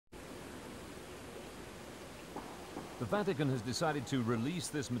The Vatican has decided to release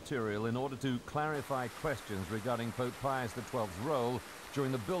this material in order to clarify questions regarding Pope Pius XII's role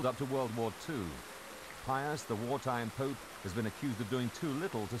during the build-up to World War II. Pius, the wartime Pope, has been accused of doing too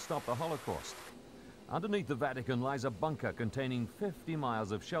little to stop the Holocaust. Underneath the Vatican lies a bunker containing 50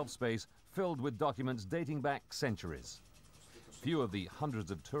 miles of shelf space filled with documents dating back centuries. Few of the hundreds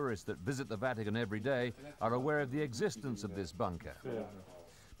of tourists that visit the Vatican every day are aware of the existence of this bunker.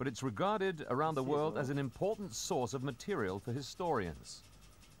 But it's regarded around the world as an important source of material for historians.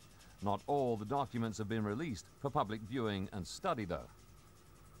 Not all the documents have been released for public viewing and study, though.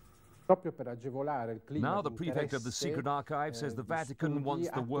 Now the Prefect of the Secret Archive says the Vatican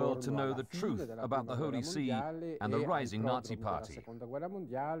wants the world to know the truth about the Holy See and the rising Nazi Party.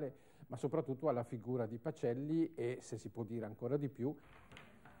 Ma soprattutto alla figura di Pacelli e, se si può dire ancora di più.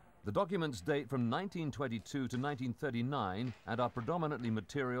 The documents date from 1922 to 1939 and are predominantly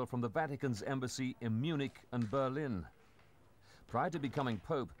material from the Vatican's embassy in Munich and Berlin. Prior to becoming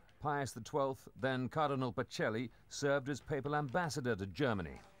Pope, Pius XII, then Cardinal Pacelli, served as papal ambassador to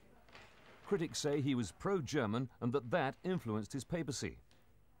Germany. Critics say he was pro-German and that influenced his papacy.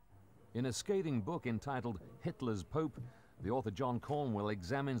 In a scathing book entitled Hitler's Pope, the author John Cornwell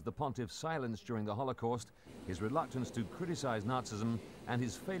examines the pontiff's silence during the Holocaust, his reluctance to criticize Nazism, and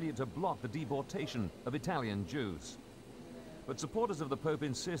his failure to block the deportation of Italian Jews. But supporters of the Pope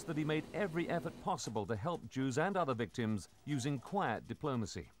insist that he made every effort possible to help Jews and other victims using quiet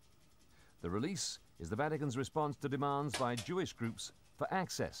diplomacy. The release is the Vatican's response to demands by Jewish groups for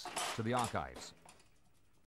access to the archives.